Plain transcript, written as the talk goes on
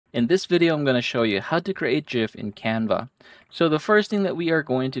In this video, I'm going to show you how to create GIF in Canva. So the first thing that we are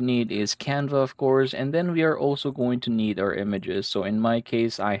going to need is Canva, of course, and then we are also going to need our images. So in my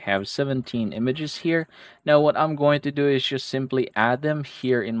case, I have 17 images here. Now what I'm going to do is just simply add them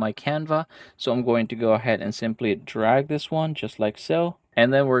here in my Canva. So I'm going to go ahead and simply drag this one just like so.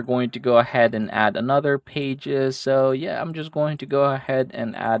 And then we're going to go ahead and add another pages. So yeah, I'm just going to go ahead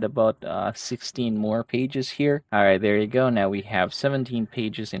and add about 16 more pages here. All right, there you go. Now we have 17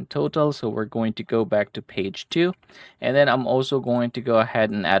 pages in total. So we're going to go back to page 2. And then I'm also going to go ahead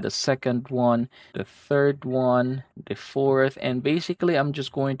and add a second one, the third one, the fourth. And basically, I'm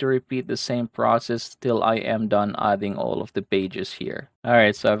just going to repeat the same process till I am done adding all of the pages here.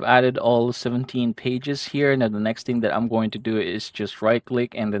 Alright, so I've added all 17 pages here. Now the next thing that I'm going to do is just right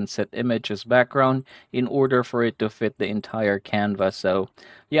click and then set image as background in order for it to fit the entire canvas. So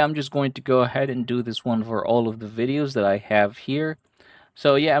yeah, I'm just going to go ahead and do this one for all of the videos that I have here.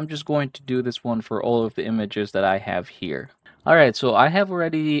 So yeah, I'm just going to do this one for all of the images that I have here. Alright, so I have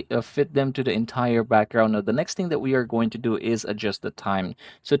already fit them to the entire background. Now the next thing that we are going to do is adjust the time.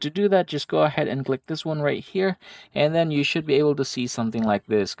 So to do that, just go ahead and click this one right here, and then you should be able to see something like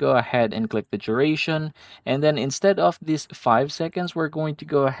this. Go ahead and click the duration, and then instead of this 5 seconds, we're going to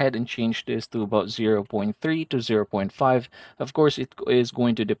go ahead and change this to about 0.3 to 0.5. Of course, it is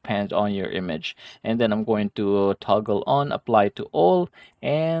going to depend on your image. And then I'm going to toggle on apply to all,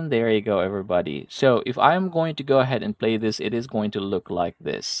 and there you go, everybody. So if I'm going to go ahead and play this, it is going to look like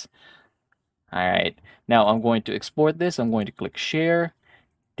this. All right, now I'm going to export this. I'm going to click share,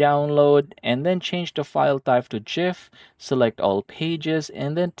 download, and then change the file type to GIF, select all pages,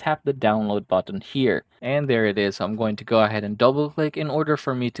 and then tap the download button here. And there it is. I'm going to go ahead and double click in order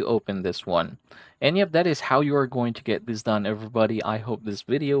for me to open this one. And yep, that is how you are going to get this done, everybody. I hope this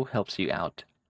video helps you out.